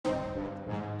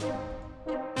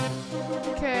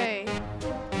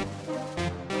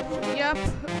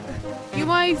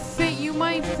You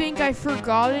might think I've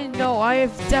forgotten. No, I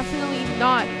have definitely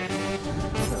not.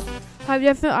 I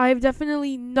have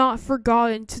definitely not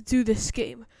forgotten to do this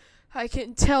game. I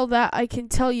can tell that. I can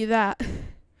tell you that.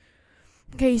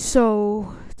 Okay,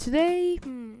 so today,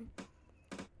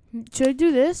 should I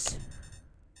do this?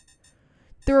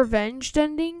 The revenge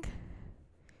ending?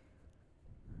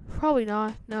 Probably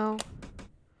not. No.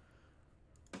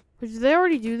 Did they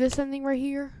already do this ending right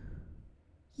here?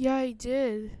 Yeah, I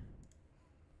did.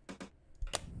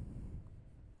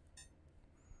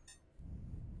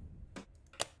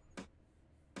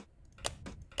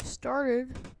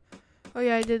 Started. Oh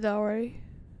yeah, I did that already.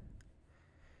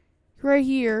 Right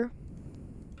here.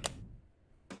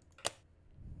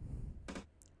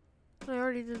 I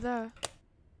already did that.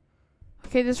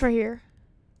 Okay, this right here.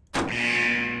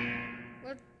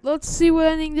 Let's see what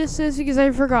ending this is because I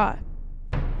forgot.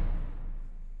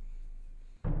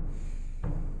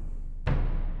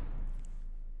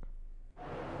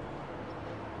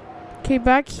 Okay,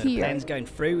 back so here. The plan's going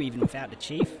through even without the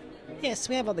chief? Yes,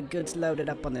 we have all the goods loaded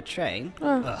up on the train.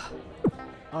 Ugh.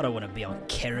 I don't want to be on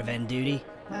caravan duty.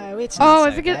 No, it's not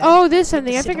I forget. Oh, this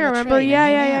ending. I think I remember.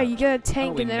 Yeah. You get a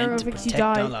tank and then everyone thinks you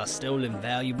die. All our stolen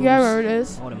valuables. Yeah, I remember it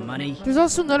is. All the money. There's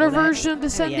also another version of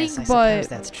this ending, yes, but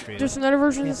that's true. there's another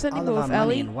version of this ending all of with our money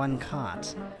Ellie. in one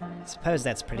cart. Suppose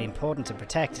that's pretty important to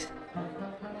protect.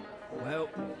 Well,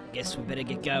 guess we better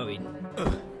get going.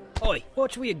 Ugh. Oi,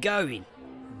 watch where you're going,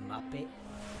 muppet.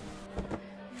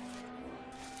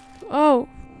 Oh,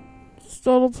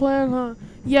 stole the plan, huh?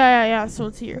 Yeah. So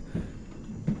it's here.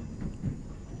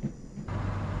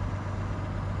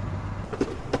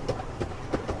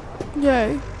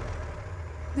 Yay.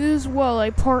 This is what,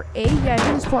 like part 8? Yeah, I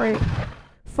think it's part 8.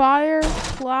 Fire,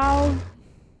 cloud.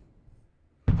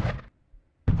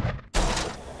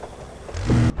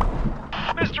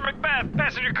 Mr. Macbeth,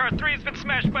 passenger car 3 has been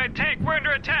smashed by a tank. We're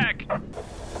under attack.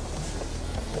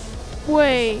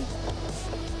 Wait.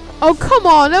 Oh, come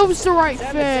on. That was the right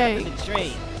thing. The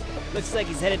train. Looks like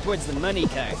he's headed towards the money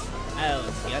cart. I'll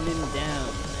gun him down.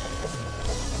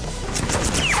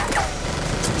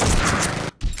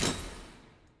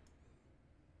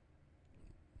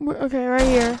 Okay, right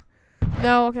here.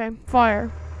 No, okay.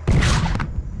 Fire.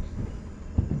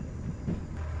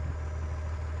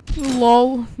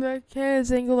 Lol. That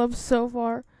cannon's angled up so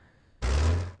far.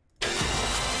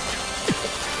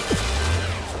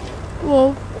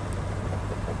 Lol.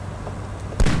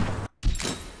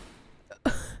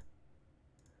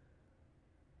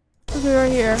 Okay,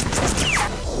 right here.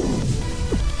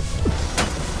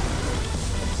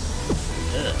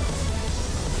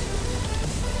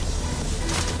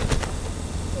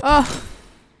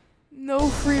 No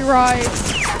free rides.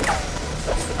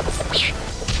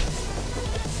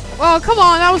 Oh, come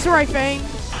on, that was the right thing.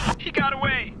 He got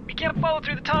away. We can't follow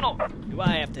through the tunnel. Do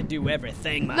I have to do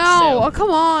everything myself? No, oh,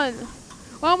 come on.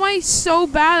 Why am I so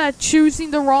bad at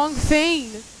choosing the wrong thing?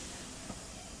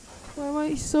 Why am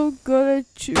I so good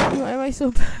at choosing? Why am I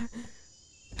so bad?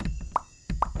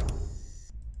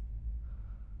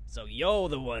 So you're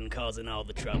the one causing all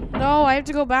the trouble. No, I have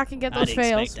to go back and get those I'd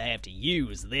fails. expect I have to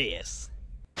use this.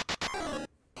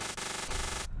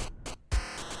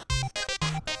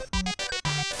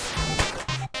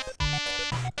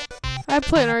 I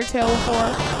played Undertale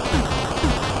before.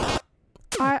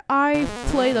 I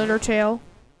played Undertale.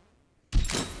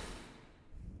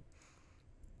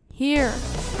 Here.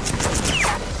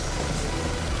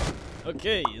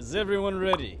 Okay, is everyone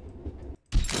ready?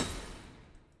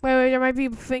 Wait, there might be a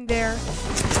thing there.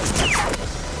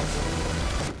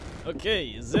 Okay,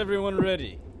 is everyone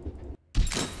ready?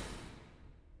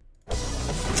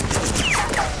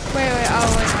 Wait,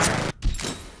 oh, wait.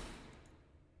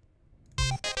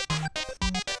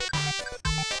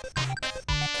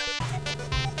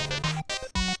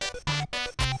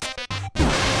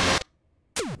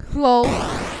 Lol.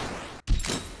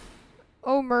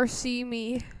 Oh, mercy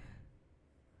me.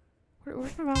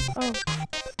 Where's my mouse? Oh.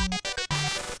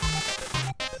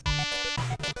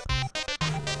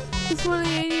 This one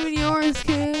ain't even yours,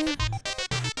 kid.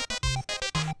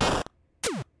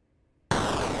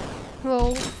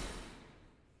 Lol.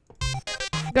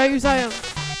 Gotta use item.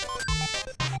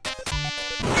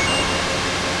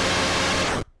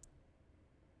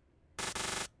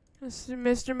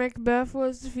 Mr. Macbeth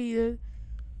was defeated.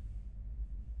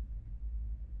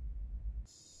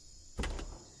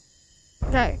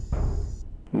 Okay.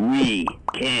 We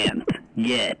can't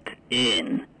get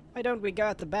in. Why don't we go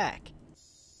at the back?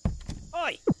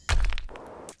 Oi!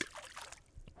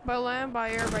 By land,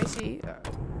 by air, by sea.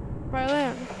 By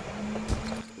land.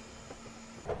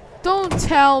 Don't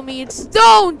tell me it's.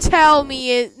 Don't tell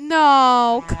me it.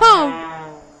 No, come.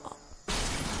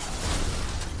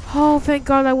 Oh, thank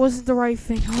God that wasn't the right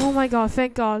thing. Oh my God,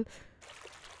 thank God.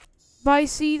 Bye,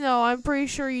 C. No, I'm pretty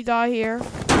sure you die here.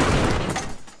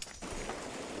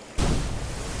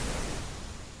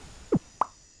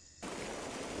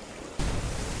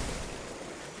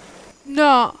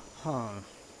 No. Huh.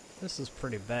 This is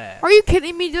pretty bad. Are you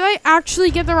kidding me? Did I actually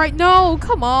get the right? No,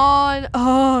 come on.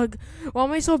 Ugh. Why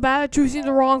am I so bad at choosing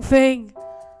the wrong thing?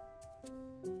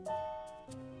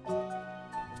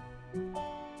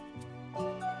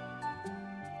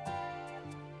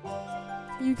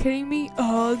 Are you kidding me?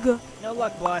 Ugh. No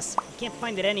luck, boss. You can't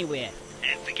find it anywhere.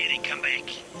 And forget it, come back.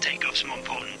 Takeoff's more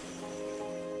important.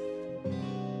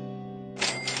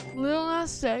 Little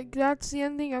nest egg. That's the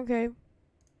ending? Okay.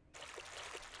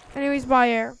 Anyways, bye,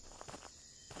 Air.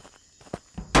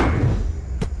 I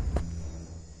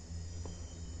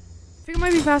think it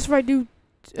might be faster if I do.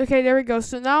 Okay, there we go.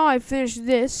 So now I finished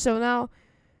this. So now,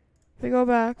 if I go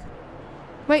back.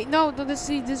 Wait, no, this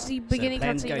is the beginning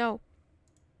cutscene. No.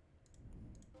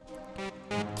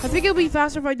 I think it'll be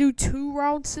faster if I do 2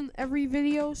 routes in every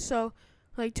video. So,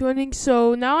 like 2 endings.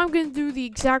 So now I'm gonna do the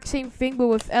exact same thing, but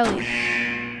with Ellie.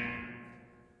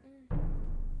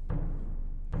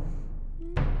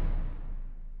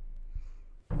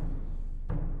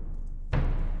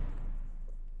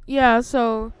 Yeah,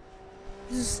 so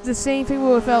just the same thing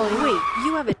with Ellie. Wait,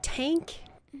 you have a tank?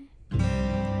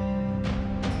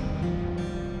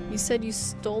 You said you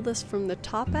stole this from the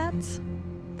Top-Ats?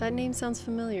 That name sounds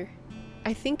familiar.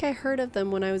 I think I heard of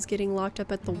them when I was getting locked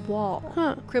up at the Wall.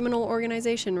 Huh. Criminal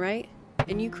organization, right?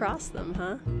 And you crossed them,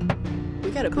 huh?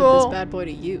 We gotta put Cool. this bad boy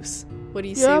to use. What do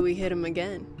you say we hit him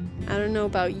again? I don't know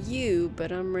about you,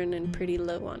 but I'm running pretty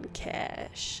low on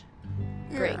cash.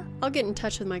 Great. Yeah. I'll get in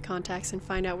touch with my contacts and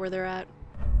find out where they're at.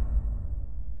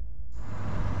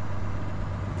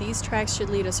 These tracks should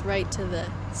lead us right to the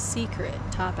secret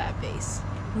Top-At base.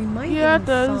 We might Yeah, it even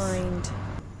does. find...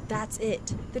 That's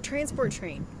it. The transport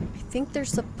train. I think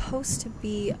there's supposed to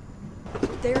be...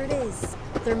 There it is.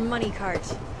 Their money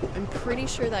cart. I'm pretty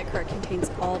sure that cart contains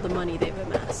all the money they've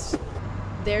amassed.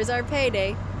 There's our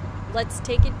payday. Let's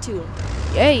take it to them.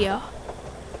 Yeah.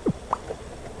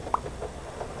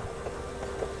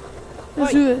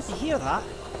 Let's do this. You hear that?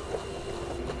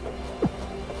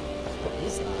 What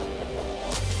is that?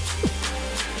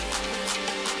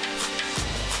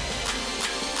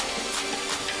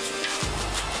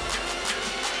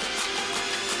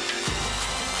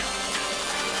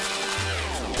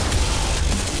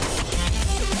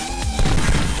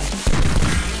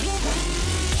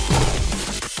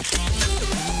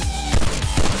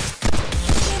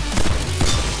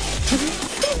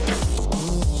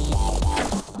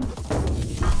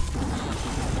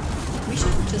 We should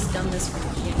have just done this from the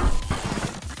beginning.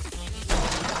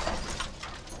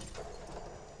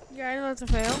 Yeah, I know that's a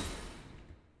fail.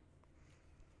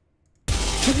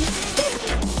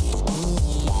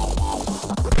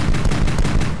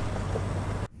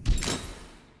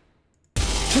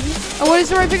 Oh, what is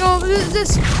the right thing? Oh,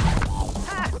 this.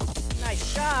 Ha!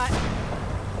 Nice shot.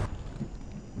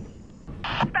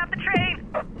 Stop the train!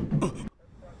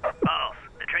 Boss,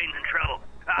 the train's in trouble.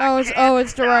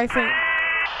 It's the right thing.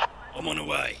 I'm on the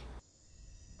way.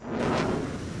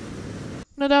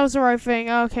 No, that was the right thing.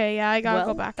 Okay, yeah, I gotta Well,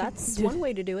 go back. that's one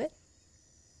way to do it.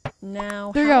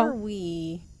 Now, There you how go. are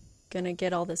we gonna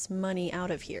get all this money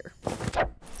out of here?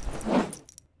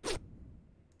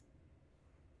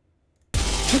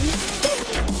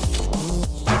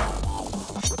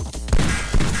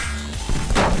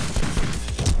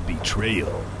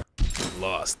 Betrayal.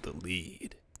 Lost the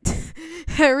lead.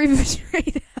 Harry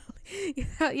betrayed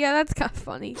Ellie. Yeah, that's kind of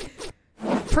funny.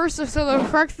 First, so the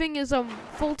correct thing is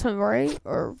Fulton, right?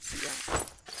 Or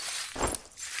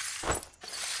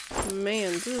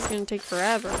Man, this is gonna take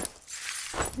forever.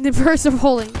 the first of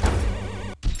holding.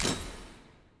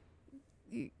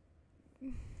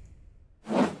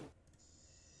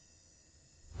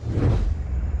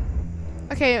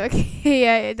 Okay,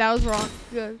 yeah, that was wrong.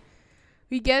 Good.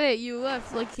 We get it. You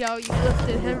left, like how you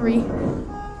lifted Henry.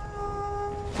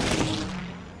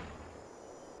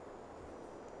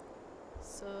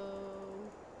 So,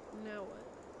 now what?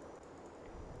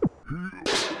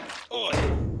 Oi,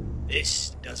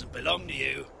 this doesn't belong to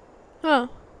you. Huh?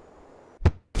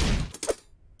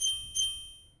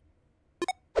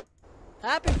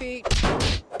 Happy feet!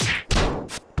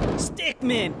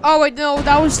 Stickman! Oh wait, no,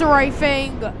 that was the right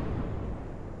thing.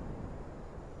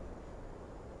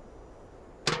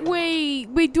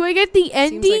 Wait, do I get the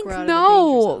ending? Seems like we're out of the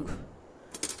No. danger zone.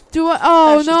 Do I?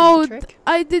 Oh That should no, do the trick.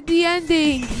 I did the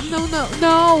ending.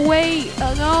 No, wait,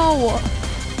 no.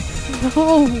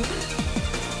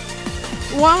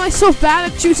 Why am I so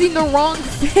bad at choosing the wrong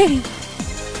thing?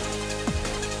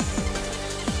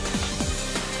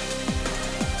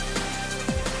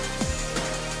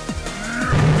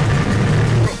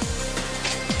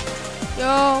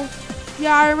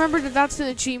 Yeah, I remember that that's an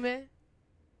achievement.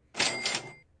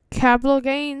 Capital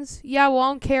gains. Yeah, well,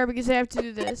 I don't care because I have to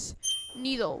do this.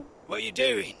 Needle. What are you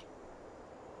doing?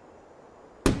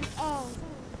 Oh.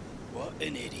 What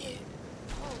an idiot.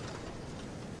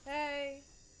 Hey.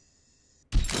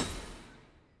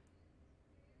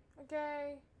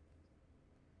 Okay.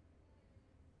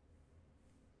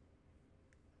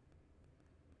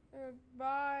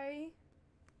 Bye.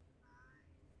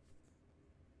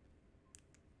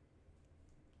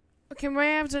 Okay, might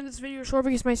have to end this video short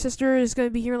because my sister is going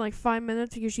to be here in like 5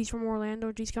 minutes because she's from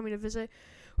Orlando. She's coming to visit.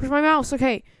 Where's my mouse?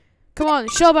 Okay. Come on,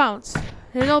 shell bounce.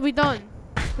 And I'll be done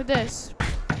with this.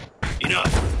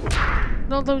 Enough.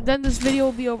 No, then this video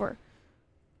will be over.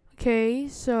 Okay,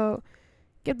 so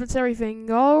yep, that's everything.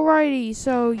 Alrighty,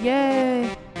 so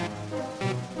yay.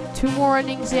 2 more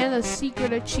endings and a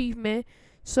secret achievement.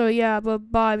 So yeah,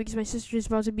 but bye because my sister is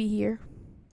about to be here.